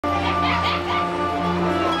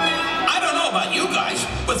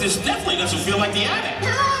this definitely doesn't feel like the attic.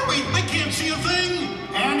 Where are we? I can't see a thing.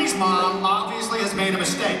 Andy's mom obviously has made a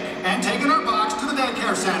mistake and taken our box to the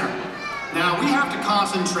daycare center. Now we have to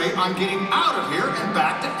concentrate on getting out of here and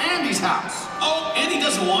back to Andy's house. Oh, Andy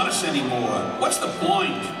doesn't want us anymore. What's the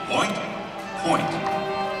point? Point? Point.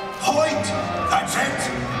 Point! That's it!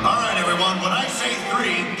 All right, everyone, when I say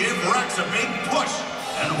 3, give Rex a big push.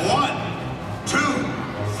 And 1, 2,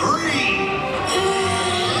 3.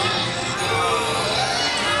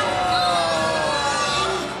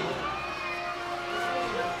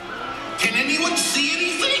 Can anyone see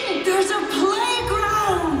anything? There's a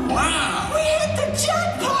playground! Wow! We hit the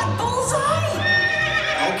jackpot bullseye!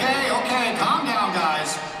 Okay, calm down,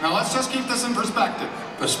 guys. Now let's just keep this in perspective.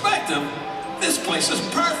 Perspective? This place is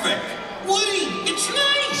perfect. Woody, it's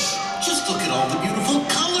nice! Just look at all the beautiful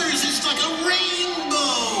colors. It's like a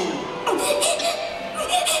rainbow!